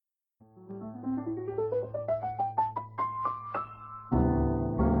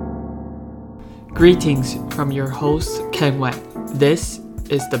Greetings from your host, Ken Wang. This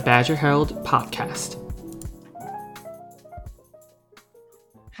is the Badger Herald podcast.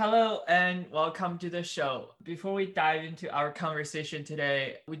 Hello and welcome to the show. Before we dive into our conversation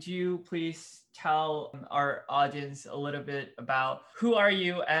today, would you please tell our audience a little bit about who are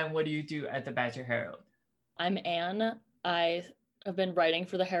you and what do you do at the Badger Herald? I'm Anne. I have been writing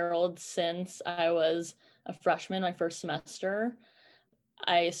for the Herald since I was a freshman, my first semester.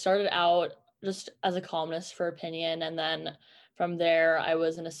 I started out just as a columnist for Opinion, and then from there I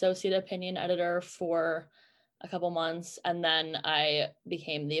was an associate opinion editor for a couple months, and then I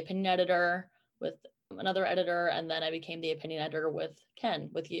became the opinion editor with another editor, and then I became the opinion editor with Ken,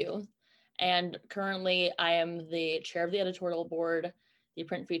 with you. And currently I am the chair of the editorial board, the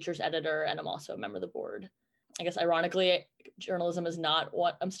print features editor, and I'm also a member of the board. I guess ironically, journalism is not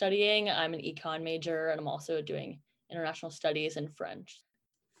what I'm studying. I'm an econ major, and I'm also doing international studies and French.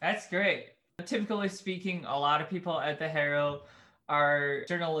 That's great. Typically speaking, a lot of people at the Herald are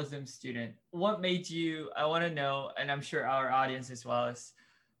journalism student. What made you, I want to know, and I'm sure our audience as well, is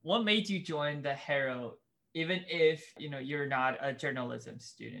what made you join the Herald, even if you're not a journalism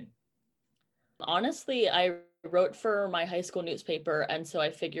student? Honestly, I wrote for my high school newspaper, and so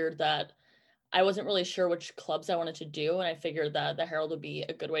I figured that I wasn't really sure which clubs I wanted to do, and I figured that the Herald would be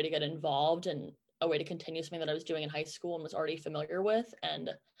a good way to get involved and a way to continue something that I was doing in high school and was already familiar with.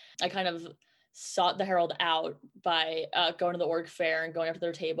 And I kind of sought the Herald out by going to the org fair and going up to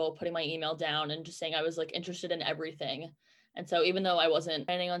their table, putting my email down and just saying I was like interested in everything. And so even though I wasn't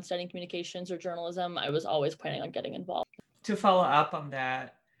planning on studying communications or journalism, I was always planning on getting involved. To follow up on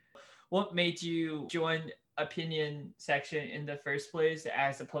that, what made you join opinion section in the first place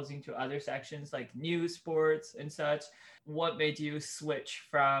as opposing to other sections like news, sports, and such? What made you switch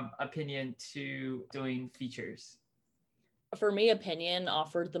from opinion to doing features? For me, opinion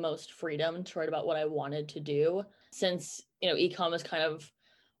offered the most freedom to write about what I wanted to do, since ecom is kind of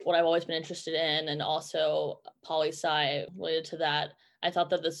what I've always been interested in, and also poli-sci related to that. I thought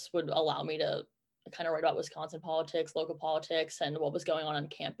that this would allow me to kind of write about Wisconsin politics, local politics, and what was going on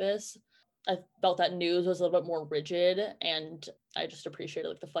campus. I felt that news was a little bit more rigid, and I just appreciated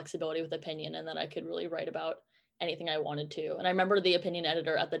like the flexibility with opinion, and that I could really write about anything I wanted to. And I remember the opinion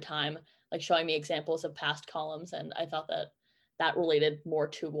editor at the time like showing me examples of past columns, and I thought that related more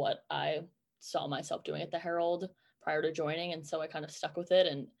to what I saw myself doing at the Herald prior to joining. And so I kind of stuck with it.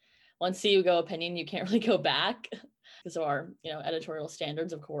 And once you go opinion, you can't really go back because of our, editorial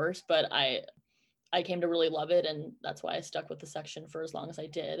standards, of course. But I came to really love it. And that's why I stuck with the section for as long as I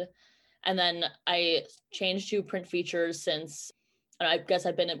did. And then I changed to print features since, and I guess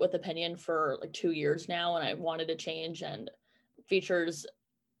I've been with Opinion for like 2 years now, and I wanted to change. And features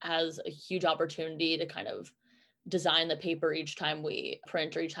has a huge opportunity to kind of design the paper each time we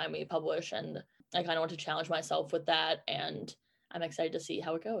print or each time we publish. And I kind of want to challenge myself with that. And I'm excited to see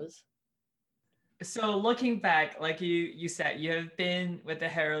how it goes. So looking back, like you said, you have been with the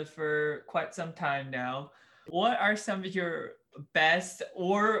Herald for quite some time now. What are some of your best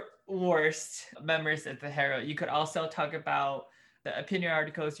or worst memories at the Herald? You could also talk about the opinion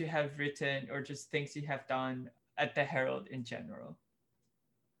articles you have written or just things you have done at the Herald in general.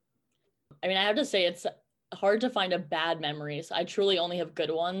 I mean, I have to say it's hard to find a bad memory. So I truly only have good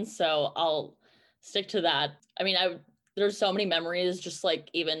ones. So I'll stick to that. I mean, there's so many memories, just like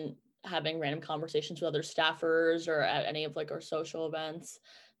even having random conversations with other staffers or at any of like our social events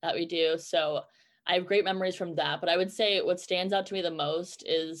that we do. So I have great memories from that. But I would say what stands out to me the most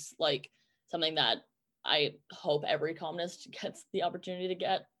is like something that I hope every columnist gets the opportunity to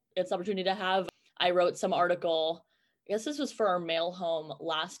get. It's the opportunity to have. I wrote some article, I guess this was for our mail home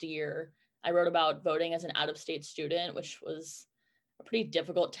last year. I wrote about voting as an out-of-state student, which was a pretty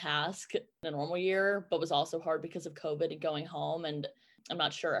difficult task in a normal year, but was also hard because of COVID and going home. And I'm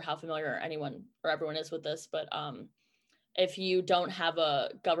not sure how familiar anyone or everyone is with this, but if you don't have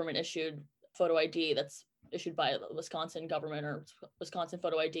a government-issued photo ID that's issued by the Wisconsin government or Wisconsin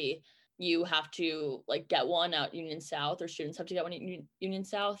photo ID, you have to like get one out Union South, or students have to get one at Union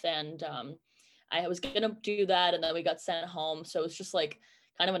South. And I was going to do that, and then we got sent home. So it's just like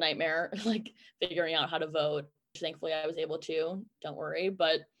kind of a nightmare, like figuring out how to vote. Thankfully, I was able to, don't worry.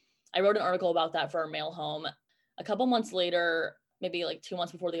 But I wrote an article about that for our mail home. A couple months later, maybe like 2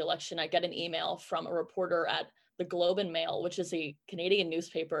 months before the election, I get an email from a reporter at the Globe and Mail, which is a Canadian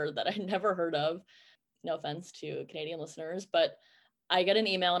newspaper that I'd never heard of. No offense to Canadian listeners, but I get an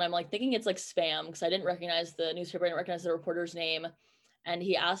email and I'm like thinking it's like spam because I didn't recognize the newspaper, I didn't recognize the reporter's name. And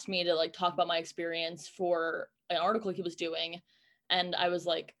he asked me to like talk about my experience for an article he was doing. And I was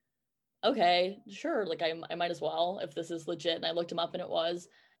like, okay, sure. Like I might as well if this is legit. And I looked him up and it was.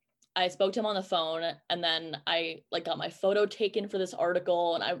 I spoke to him on the phone, and then I like got my photo taken for this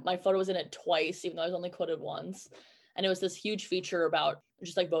article, and my photo was in it twice, even though I was only quoted once. And it was this huge feature about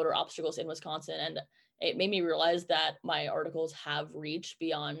just like voter obstacles in Wisconsin. And it made me realize that my articles have reached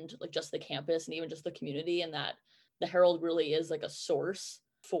beyond like just the campus and even just the community, and that the Herald really is like a source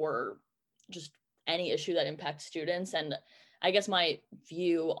for just any issue that impacts students. And I guess my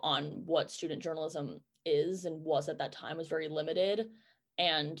view on what student journalism is and was at that time was very limited.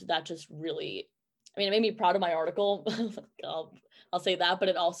 And that just really, I mean, it made me proud of my article. I'll say that, but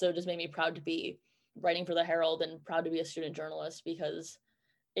it also just made me proud to be writing for the Herald and proud to be a student journalist, because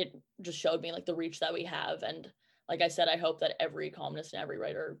it just showed me like the reach that we have. And like I said, I hope that every columnist and every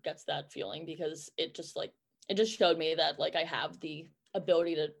writer gets that feeling, because it just showed me that like I have the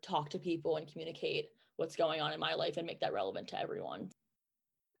ability to talk to people and communicate what's going on in my life and make that relevant to everyone.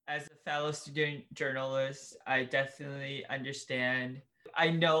 As a fellow student journalist, I definitely understand. I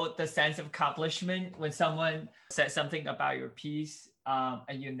know the sense of accomplishment when someone says something about your piece,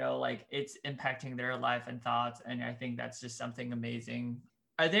 and you know, like it's impacting their life and thoughts. And I think that's just something amazing.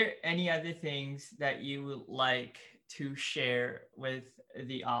 Are there any other things that you would like to share with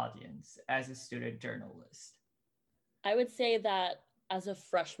the audience as a student journalist? I would say that as a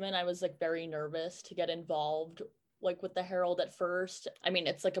freshman, I was like very nervous to get involved like with the Herald at first. I mean,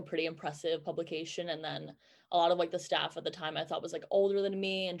 it's like a pretty impressive publication. And then a lot of like the staff at the time I thought was like older than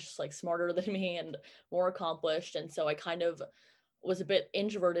me and just like smarter than me and more accomplished. And so I kind of was a bit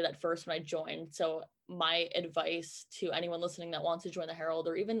introverted at first when I joined. So my advice to anyone listening that wants to join the Herald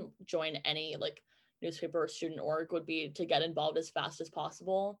or even join any like newspaper or student org would be to get involved as fast as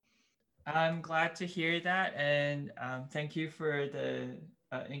possible. I'm glad to hear that. And thank you for the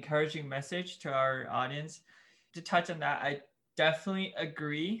encouraging message to our audience. To touch on that, I definitely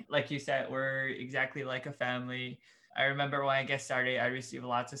agree. Like you said, we're exactly like a family. I remember when I get started, I received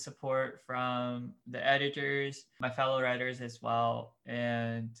lots of support from the editors, my fellow writers as well.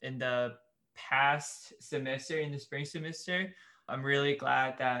 And in the past semester, in the spring semester, I'm really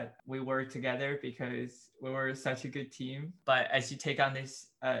glad that we worked together because we were such a good team. But as you take on this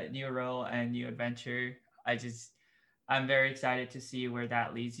new role and new adventure, I'm very excited to see where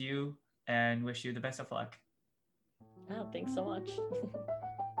that leads you and wish you the best of luck. Oh, thanks so much.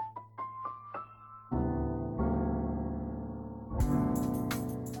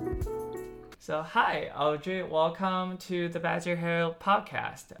 So, hi, Audrey. Welcome to the Badger Herald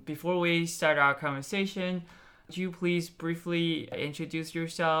podcast. Before we start our conversation, would you please briefly introduce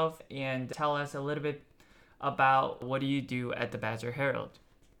yourself and tell us a little bit about what do you do at the Badger Herald?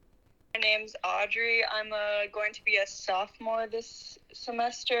 My name's Audrey. I'm going to be a sophomore this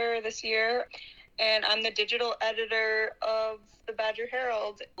year, and I'm the digital editor of the Badger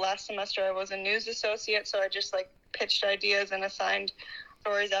Herald. Last semester I was a news associate, so I just pitched ideas and assigned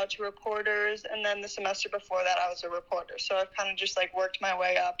stories out to reporters, and then the semester before that I was a reporter. So I've kind of just worked my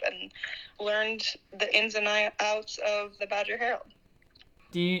way up and learned the ins and outs of the Badger Herald.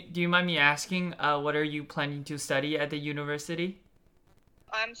 Do you mind me asking, what are you planning to study at the university?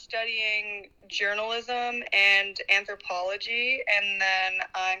 I'm studying journalism and anthropology, and then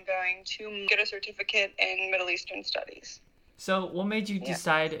I'm going to get a certificate in Middle Eastern Studies. So what made you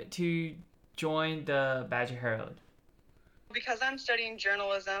decide to join the Badger Herald? Because I'm studying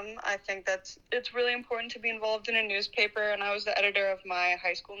journalism, I think it's really important to be involved in a newspaper, and I was the editor of my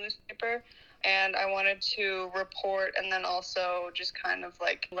high school newspaper, and I wanted to report and then also just kind of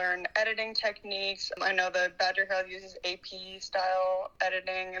learn editing techniques. I know the Badger Herald uses AP style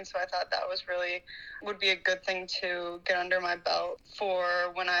editing, and so I thought that would be a good thing to get under my belt for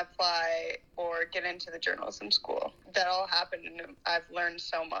when I apply or get into the journalism school. That all happened, and I've learned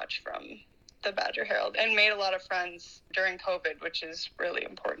so much from the Badger Herald and made a lot of friends during COVID, which is really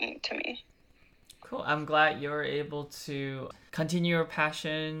important to me. Cool. I'm glad you're able to continue your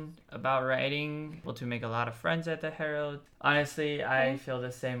passion about writing, able to make a lot of friends at the Herald. Honestly, I feel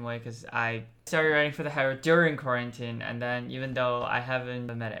the same way because I started writing for the Herald during quarantine, and then even though I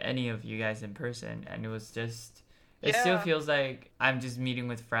haven't met any of you guys in person, and it still feels like I'm just meeting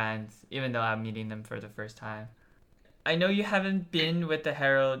with friends, even though I'm meeting them for the first time. I know you haven't been with the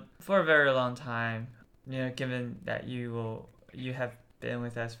Herald for a very long time, given that you have been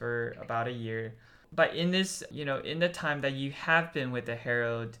with us for about a year. But in this, in the time that you have been with the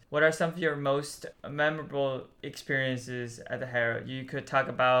Herald, what are some of your most memorable experiences at the Herald? You could talk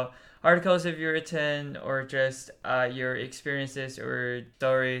about articles you've written or just your experiences or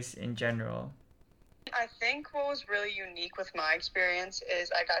stories in general. I think what was really unique with my experience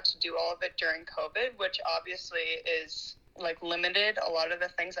is I got to do all of it during COVID, which obviously is like limited a lot of the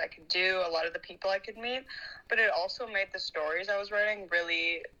things I could do, a lot of the people I could meet, but it also made the stories I was writing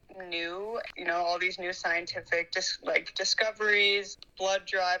really new. You know, all these new scientific discoveries, blood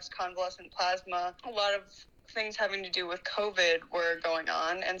drives, convalescent plasma, a lot of things having to do with COVID were going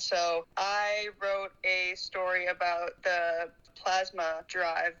on. And so I wrote a story about the plasma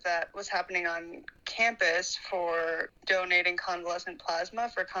drive that was happening on campus for donating convalescent plasma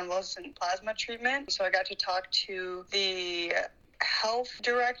for convalescent plasma treatment. So I got to talk to the health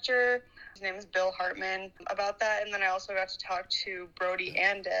director. His name is Bill Hartman, about that. And then I also got to talk to Brody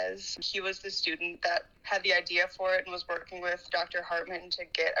Andes. He was the student that had the idea for it and was working with Dr. Hartman to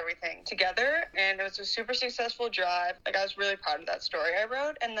get everything together. And it was a super successful drive. Like, I was really proud of that story I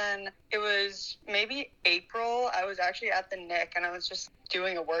wrote. And then it was maybe April. I was actually at the Nick and I was just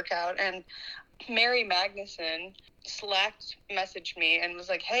doing a workout, and Mary Magnuson Slack messaged me and was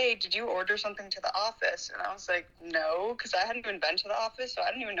like, hey, did you order something to the office? And I was like, no, because I hadn't even been to the office, so I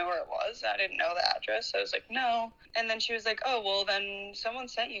didn't even know where it was. I didn't know the address. So I was like, no. And then she was like, oh, well, then someone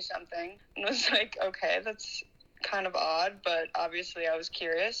sent you something. And I was like, okay, that's kind of odd, but obviously I was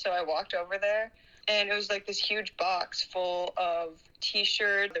curious. So I walked over there, and it was like this huge box full of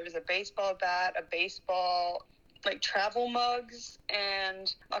t-shirts. There was a baseball bat, a baseball, like travel mugs,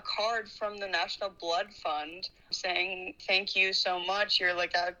 and a card from the National Blood Fund saying, thank you so much. You're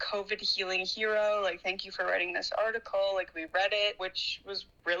like a COVID healing hero. Like, thank you for writing this article. Like, we read it, which was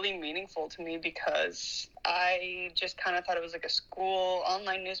really meaningful to me because I just kind of thought it was like a school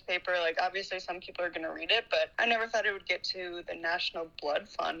online newspaper. Like, obviously some people are going to read it, but I never thought it would get to the National Blood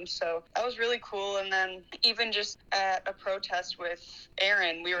Fund. So that was really cool. And then even just at a protest with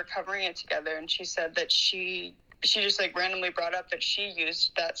Erin, we were covering it together, and she said that she just like randomly brought up that she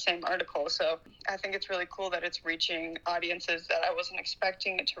used that same article. So I think it's really cool that it's reaching audiences that I wasn't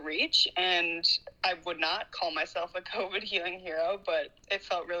expecting it to reach. And I would not call myself a COVID healing hero, but it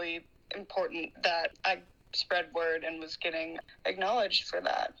felt really important that I spread word and was getting acknowledged for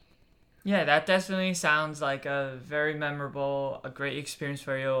that. Yeah, that definitely sounds like a very memorable, a great experience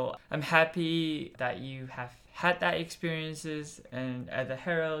for you. I'm happy that you have had that experiences, and as a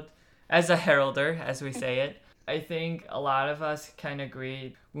heralder, as we say it. I think a lot of us kind of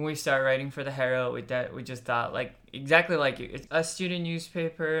agree when we start writing for the Herald, we just thought, like, exactly like you. It's a student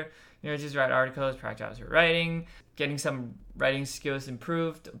newspaper, just write articles, practice your writing, getting some writing skills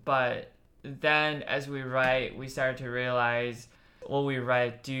improved. But then as we write, we started to realize what we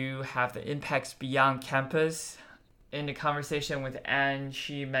write do have the impacts beyond campus. In the conversation with Anne,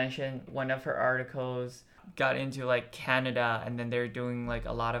 she mentioned one of her articles got into like Canada, and then they're doing like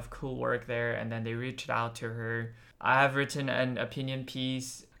a lot of cool work there, and then they reached out to her. I have written an opinion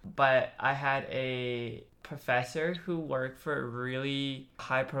piece, but I had a professor who worked for a really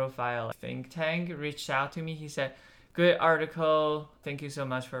high profile think tank reached out to me. He said, good article, thank you so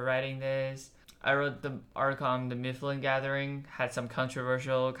much for writing this. I wrote the article on the Mifflin gathering, had some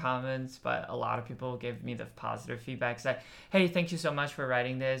controversial comments, but a lot of people gave me the positive feedback, said, hey, thank you so much for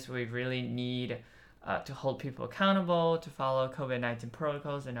writing this. We really need to hold people accountable, to follow COVID-19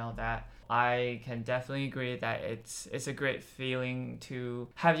 protocols and all that. I can definitely agree that it's a great feeling to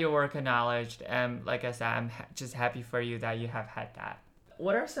have your work acknowledged. And like I said, I'm just happy for you that you have had that.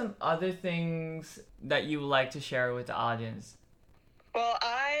 What are some other things that you would like to share with the audience? Well,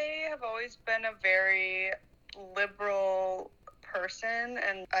 I have always been a very liberal person,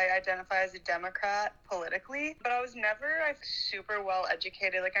 and I identify as a Democrat politically, but I was never super well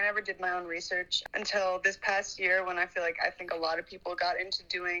educated. Like, I never did my own research until this past year, when I think a lot of people got into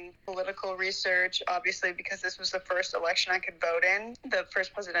doing political research, obviously because this was the first election I could vote in, the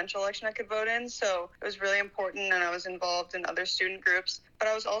first presidential election I could vote in. So it was really important, and I was involved in other student groups. But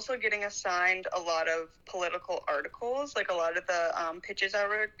I was also getting assigned a lot of political articles. Like, a lot of the pitches I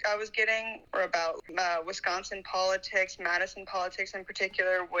was getting were about Wisconsin politics, Madison politics in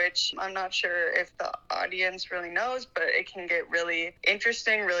particular, which I'm not sure if the audience really knows, but it can get really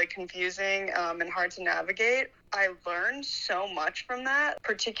interesting, really confusing, and hard to navigate. I learned so much from that,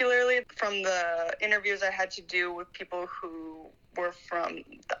 particularly from the interviews I had to do with people who were from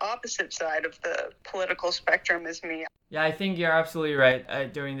the opposite side of the political spectrum as me. Yeah, I think you're absolutely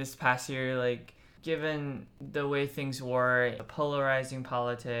right. During this past year, like, given the way things were, polarizing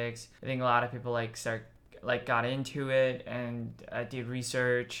politics, I think a lot of people got into it and did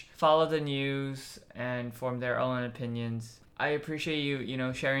research, followed the news, and formed their own opinions. I appreciate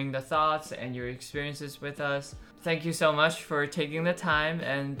you, sharing the thoughts and your experiences with us. Thank you so much for taking the time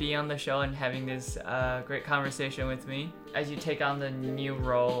and being on the show and having this great conversation with me. As you take on the new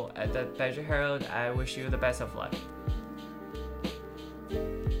role at the Badger Herald, I wish you the best of luck.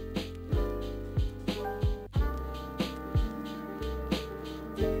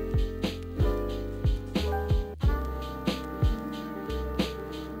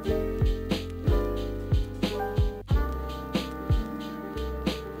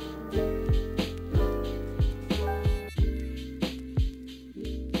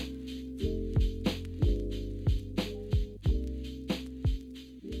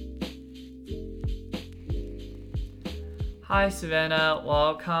 Hi, Savannah.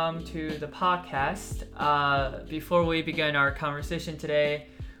 Welcome to the podcast. Before we begin our conversation today,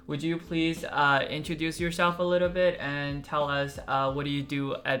 would you please introduce yourself a little bit and tell us what do you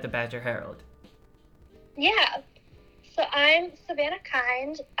do at the Badger Herald? Yeah, so I'm Savannah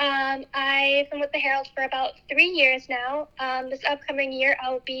Kind. I've been with the Herald for about 3 years now. This upcoming year,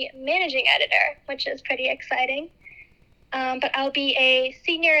 I'll be managing editor, which is pretty exciting. But I'll be a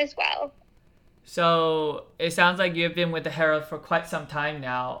senior as well. So it sounds like you've been with the Herald for quite some time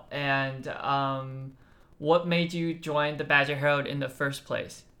now. And what made you join the Badger Herald in the first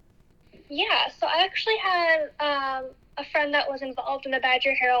place? Yeah, so I actually had a friend that was involved in the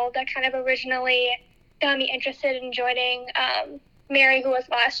Badger Herald that kind of originally got me interested in joining. Mary, who was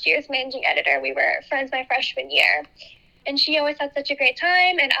last year's managing editor, we were friends my freshman year. And she always had such a great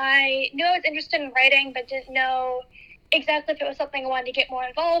time, and I knew I was interested in writing, but didn't know exactly if it was something I wanted to get more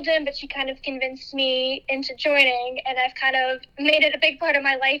involved in, but she kind of convinced me into joining, and I've kind of made it a big part of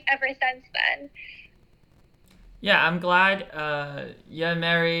my life ever since then. Yeah, I'm glad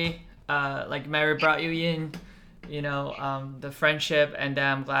Mary Mary brought you in, the friendship, and then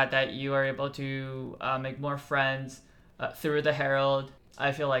I'm glad that you are able to make more friends through the Herald.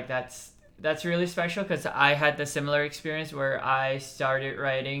 I feel like that's really special because I had the similar experience where I started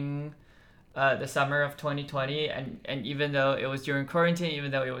writing the summer of 2020, and even though it was during quarantine,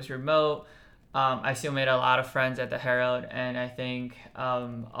 even though it was remote, I still made a lot of friends at the Herald, and I think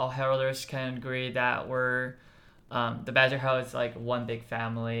all Heralders can agree that the Badger Herald is like one big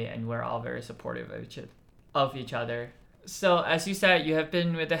family, and we're all very supportive of each other. So as you said, you have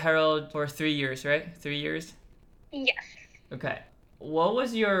been with the Herald for 3 years, right? 3 years? Yes. Okay. What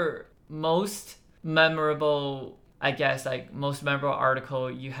was your most memorable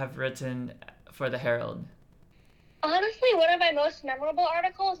article you have written for the Herald? Honestly, one of my most memorable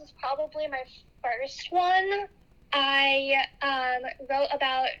articles is probably my first one. I wrote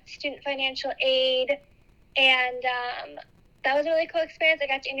about student financial aid, and that was a really cool experience. I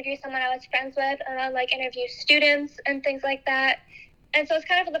got to interview someone I was friends with, and then interview students and things like that. And so it's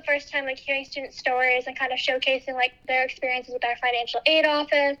kind of for the first time hearing student stories and kind of showcasing their experiences with our financial aid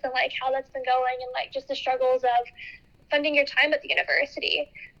office and how that's been going, and just the struggles of funding your time at the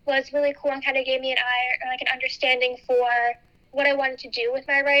university was really cool, and kind of gave me an understanding for what I wanted to do with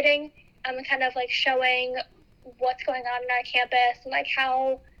my writing, and kind of showing what's going on in our campus and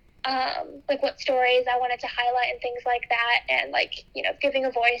how what stories I wanted to highlight and things like that, and giving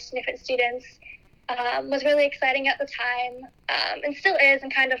a voice to different students was really exciting at the time, and still is,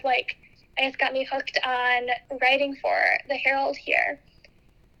 and kind of I guess got me hooked on writing for the Herald here.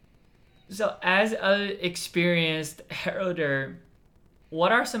 So as an experienced heralder,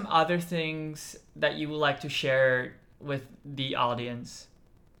 what are some other things that you would like to share with the audience?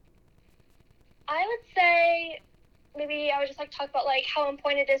 I would say maybe I would just talk about how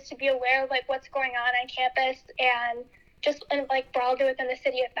important it is to be aware of what's going on campus, and just broadly within the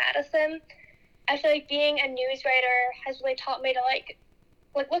city of Madison. I feel being a news writer has really taught me to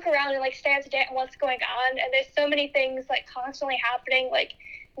look around and stay up to date on what's going on. And there's so many things constantly happening,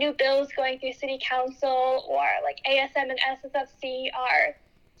 new bills going through city council, or ASM and SSFC are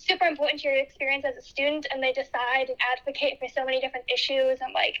super important to your experience as a student, and they decide and advocate for so many different issues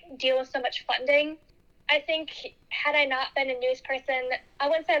and deal with so much funding. I think had I not been a news person, I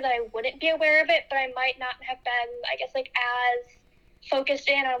wouldn't say that I wouldn't be aware of it, but I might not have been, as focused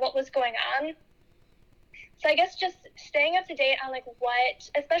in on what was going on. So I guess just staying up to date on what,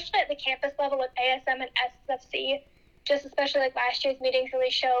 especially at the campus level with ASM and SSFC, just especially last year's meetings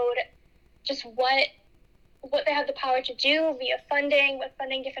really showed just what they have the power to do via funding, with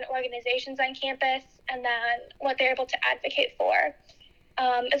funding different organizations on campus, and then what they're able to advocate for,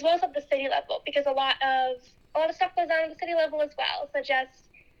 as well as at the city level, because a lot of stuff goes on at the city level as well. So just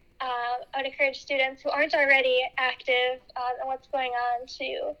I would encourage students who aren't already active on what's going on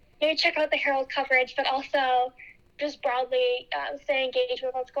to maybe check out the Herald coverage, but also just broadly stay engaged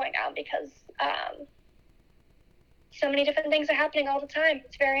with what's going on, because so many different things are happening all the time.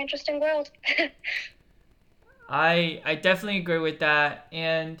 It's a very interesting world. I definitely agree with that.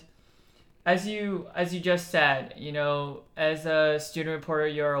 And as you just said, as a student reporter,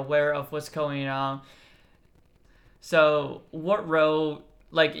 you're aware of what's going on. So what role,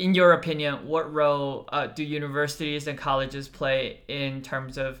 in your opinion, what role do universities and colleges play in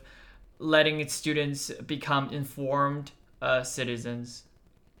terms of letting its students become informed citizens?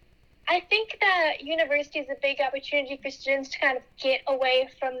 I think that university is a big opportunity for students to kind of get away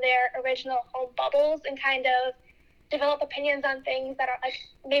from their original home bubbles and kind of develop opinions on things that are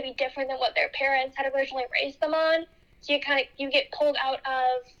maybe different than what their parents had originally raised them on. So you get pulled out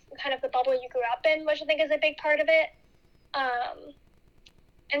of kind of the bubble you grew up in, which I think is a big part of it.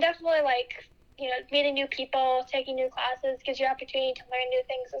 And definitely like, meeting new people, taking new classes gives you opportunity to learn new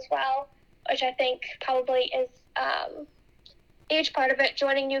things as well, which I think probably is each part of it.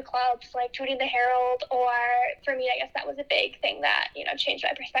 Joining new clubs, like joining the Herald, or for me, I guess that was a big thing that, changed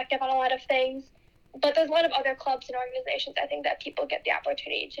my perspective on a lot of things. But there's a lot of other clubs and organizations, I think, that people get the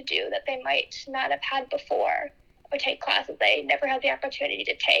opportunity to do that they might not have had before, or take classes they never had the opportunity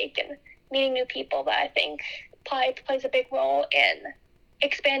to take, and meeting new people that I think probably plays a big role in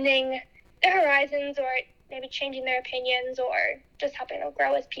expanding their horizons, or maybe changing their opinions, or just helping them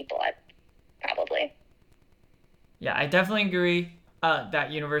grow as people, probably. Yeah, I definitely agree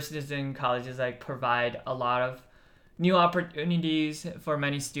that universities and colleges like provide a lot of new opportunities for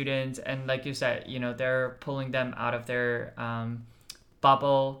many students, and like you said, they're pulling them out of their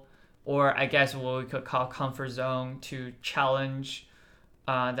bubble, or I guess what we could call comfort zone, to challenge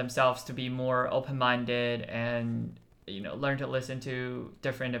themselves to be more open-minded and learn to listen to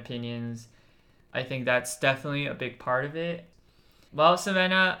different opinions. I think that's definitely a big part of it. Well,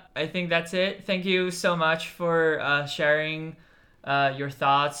 Savannah, I think that's it. Thank you so much for sharing your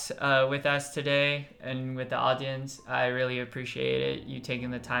thoughts with us today and with the audience. I really appreciate it, you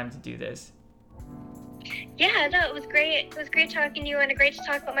taking the time to do this. Yeah, no, it was great. It was great talking to you, and great to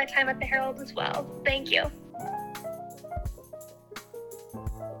talk about my time at the Herald as well. Thank you.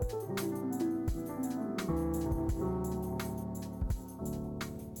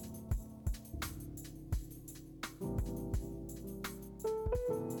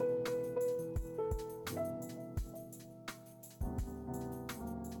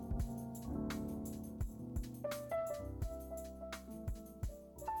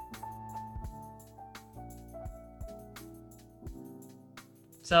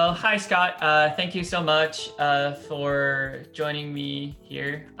 So, hi, Scott. Thank you so much for joining me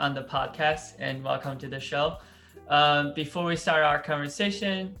here on the podcast, and welcome to the show. Before we start our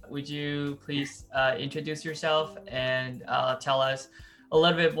conversation, would you please introduce yourself and tell us a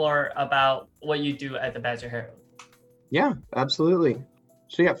little bit more about what you do at the Badger Herald? Yeah, absolutely.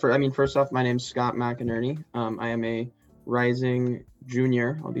 So yeah, first off, my name's Scott McInerney. I am a rising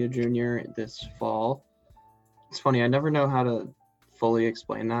junior. I'll be a junior this fall. It's funny, I never know how to fully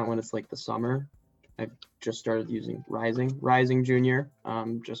explain that when it's like the summer. I've just started using rising junior.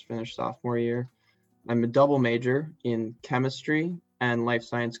 Just finished sophomore year. I'm a double major in chemistry and life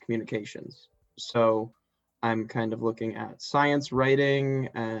science communications. So I'm kind of looking at science writing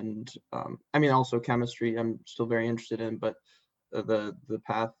and also chemistry I'm still very interested in, but the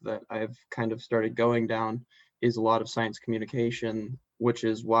path that I've kind of started going down is a lot of science communication, which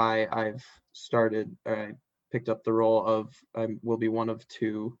is why I picked up the role of will be one of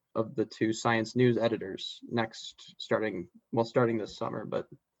the two science news editors starting this summer, but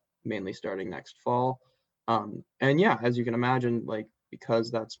mainly starting next fall. And yeah, as you can imagine, like,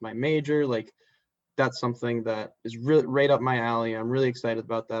 because that's my major, like, that's something that is really right up my alley. I'm really excited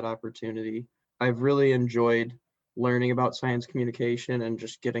about that opportunity. I've really enjoyed learning about science communication and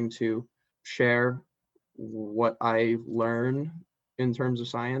just getting to share what I learn in terms of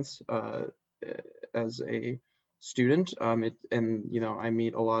science as a student. I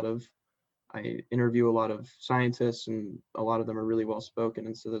interview a lot of scientists, and a lot of them are really well spoken,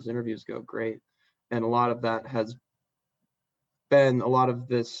 and so those interviews go great. And a lot of that has been, a lot of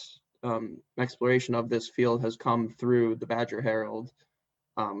this exploration of this field has come through the Badger Herald.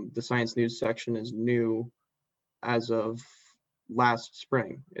 The science news section is new as of last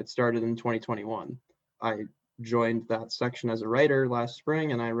spring. It started in 2021. I joined that section as a writer last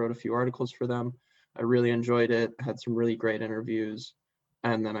spring, and I wrote a few articles for them. I really enjoyed it, had some really great interviews,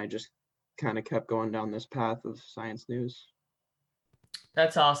 and then I just kind of kept going down this path of science news.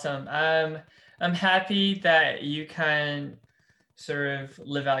 That's awesome. I'm happy that you can sort of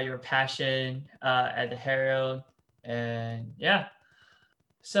live out your passion at the Herald, and yeah.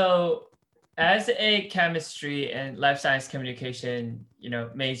 So, as a chemistry and life science communication,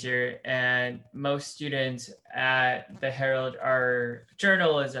 major, and most students at the Herald are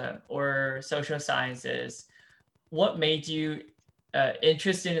journalism or social sciences, what made you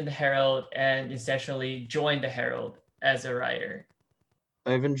interested in the Herald and essentially join the Herald as a writer?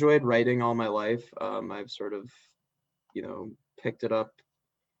 I've enjoyed writing all my life. I've sort of, picked it up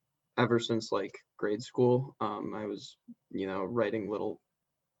ever since like grade school. I was, writing little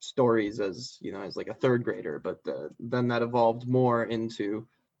stories as like a third grader, but then that evolved more into,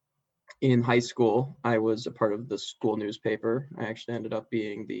 in high school, I was a part of the school newspaper. I actually ended up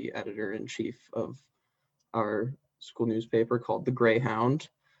being the editor-in-chief of our school newspaper called The Greyhound.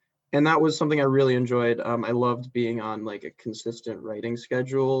 And that was something I really enjoyed. I loved being on like a consistent writing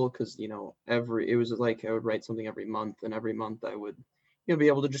schedule because, you know, it was like I would write something every month, and every month I would, you know, be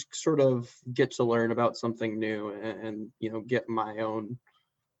able to just sort of get to learn about something new and you know, get my own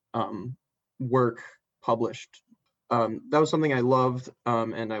work published. That was something I loved,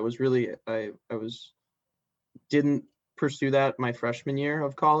 and I was really I was didn't pursue that my freshman year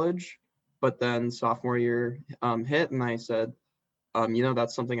of college, but then sophomore year hit, and I said, you know,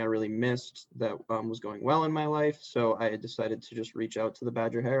 that's something I really missed that was going well in my life. So I decided to just reach out to the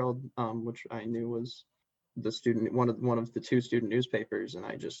Badger Herald, which I knew was the student one of the two student newspapers, and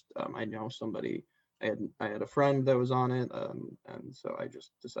I just I know somebody. I had a friend that was on it, and so I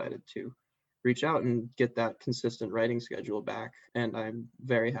just decided to reach out and get that consistent writing schedule back. And I'm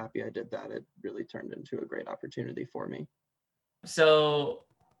very happy I did that. It really turned into a great opportunity for me. So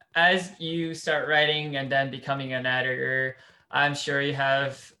as you start writing and then becoming an editor, I'm sure you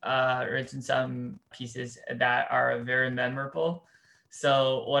have written some pieces that are very memorable.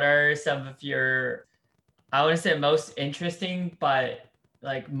 So what are some of your, I wouldn't say most interesting, but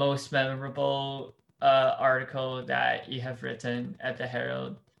like most memorable article that you have written at the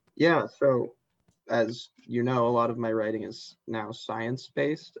Herald? Yeah, so as you know, a lot of my writing is now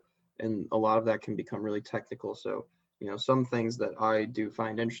science-based, and a lot of that can become really technical. So, you know, some things that I do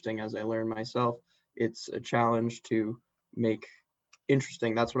find interesting as I learn myself, it's a challenge to make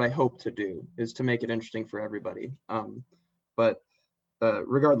interesting. That's what I hope to do, is to make it interesting for everybody. But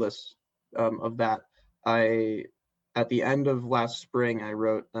regardless of that, I at the end of last spring, I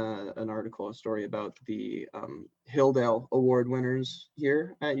wrote an article, a story about the Hilldale Award winners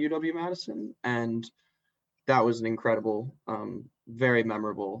here at UW-Madison, and that was an incredible, very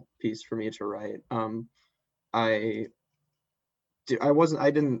memorable piece for me to write. I I wasn't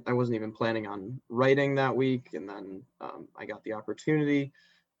even planning on writing that week, and then I got the opportunity,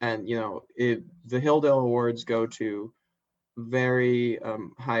 and you know, the Hilldale Awards go to very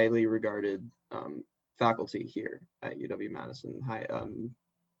highly regarded faculty here at UW-Madison,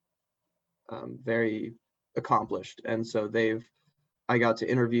 very accomplished, and so I got to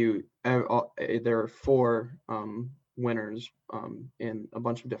interview. There are four winners in a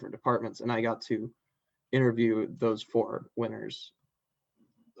bunch of different departments, and I got to interview those four winners.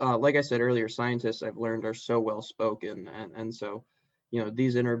 Like I said earlier, scientists I've learned are so well spoken, and so, you know,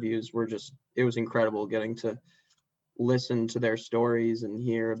 these interviews were just, it was incredible getting to listen to their stories and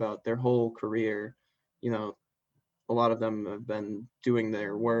hear about their whole career. You know, a lot of them have been doing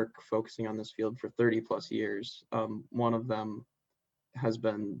their work focusing on this field for 30 plus years. One of them has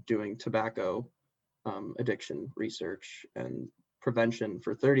been doing tobacco addiction research and prevention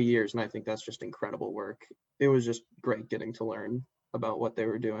for 30 years, and I think that's just incredible work. It was just great getting to learn about what they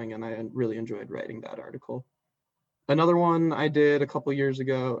were doing, and I really enjoyed writing that article. Another one I did a couple years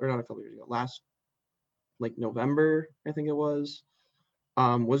ago, or not a couple years ago, last like November, I think it was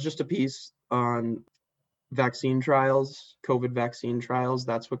just a piece on vaccine trials, COVID vaccine trials.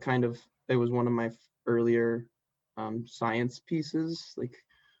 That's what kind of, it was one of my earlier science pieces, like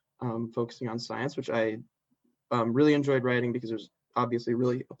focusing on science, which I really enjoyed writing because it was obviously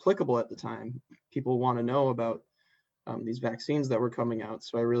really applicable at the time. People want to know about these vaccines that were coming out.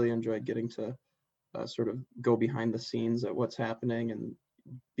 So I really enjoyed getting to sort of go behind the scenes at what's happening and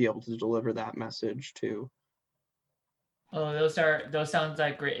be able to deliver that message to. Oh, those sounds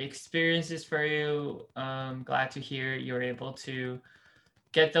like great experiences for you. Glad to hear you're able to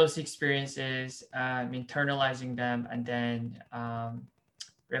get those experiences, internalizing them, and then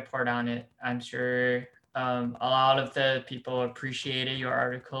report on it. I'm sure a lot of the people appreciated your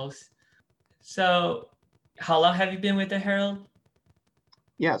articles. So, how long have you been with the Herald?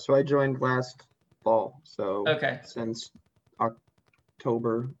 Yeah, so I joined last fall. So Okay. since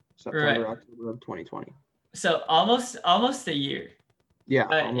September, Right. October of 2020. So almost a year. Yeah,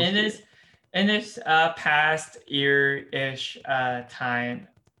 In this past year-ish time,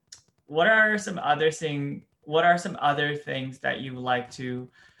 what are some other things that you would like to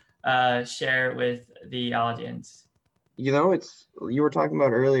share with the audience? You know, you were talking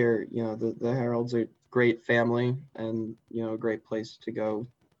about earlier, you know, the Herald's a great family, and, you know, a great place to go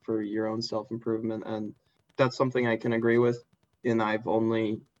for your own self-improvement. And that's something I can agree with. And I've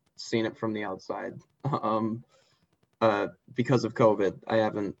only seen it from the outside. Because of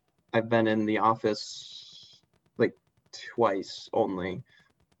COVID, I've been in the office like twice only.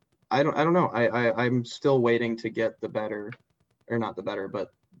 I don't know. I'm still waiting to get the better, or not the better,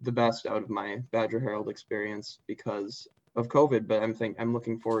 but the best out of my Badger Herald experience because of COVID. But I'm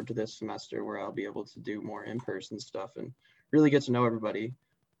looking forward to this semester where I'll be able to do more in-person stuff and really get to know everybody.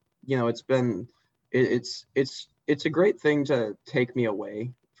 You know, it's a great thing to take me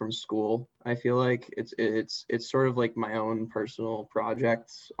away from school. I feel like it's sort of like my own personal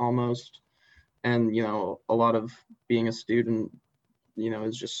project almost. And, you know, a lot of being a student, you know,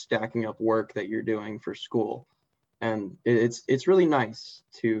 is just stacking up work that you're doing for school. And it's really nice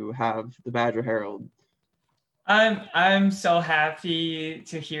to have the Badger Herald. I'm so happy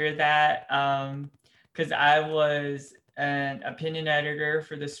to hear that, because I was an opinion editor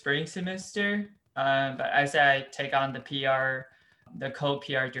for the spring semester. But as I take on the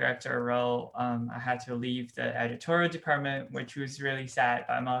co-PR director role, I had to leave the editorial department, which was really sad.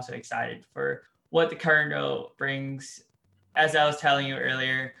 But I'm also excited for what the current role brings. As I was telling you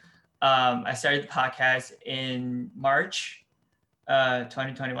earlier, I started the podcast in March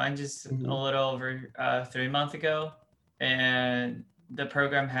 2021, just a little over 3 months ago. And the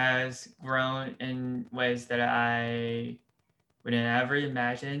program has grown in ways that I would have never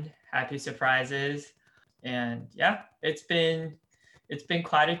imagined. Happy surprises. And yeah, it's been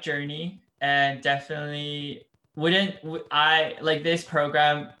quite a journey, and definitely wouldn't I like this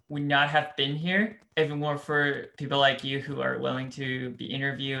program would not have been here if it weren't for people like you who are willing to be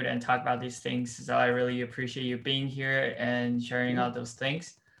interviewed and talk about these things. So I really appreciate you being here and sharing all those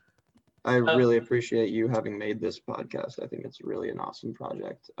things. I really appreciate you having made this podcast. I think it's really an awesome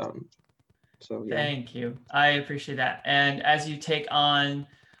project. So yeah. Thank you. I appreciate that. And as you take on,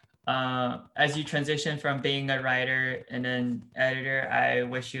 as you transition from being a writer and an editor, I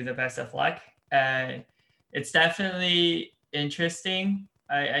wish you the best of luck. It's definitely interesting.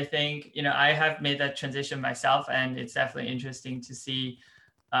 I think, you know, I have made that transition myself, and it's definitely interesting to see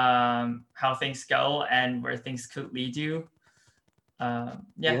how things go and where things could lead you.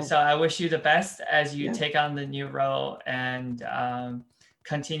 So I wish you the best as you take on the new role and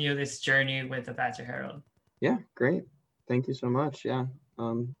continue this journey with the Badger Herald. Yeah, great. Thank you so much. Yeah.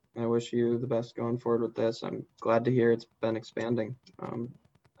 I wish you the best going forward with this. I'm glad to hear it's been expanding.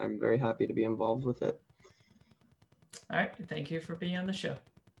 I'm very happy to be involved with it. All right. Thank you for being on the show.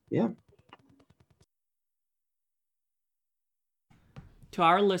 Yeah. To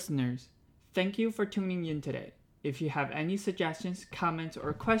our listeners, thank you for tuning in today. If you have any suggestions, comments,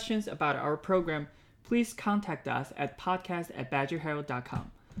 or questions about our program, please contact us at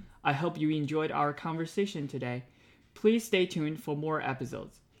podcast@badgerherald.com. I hope you enjoyed our conversation today. Please stay tuned for more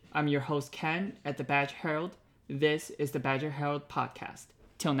episodes. I'm your host, Ken, at the Badger Herald. This is the Badger Herald podcast.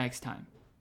 Till next time.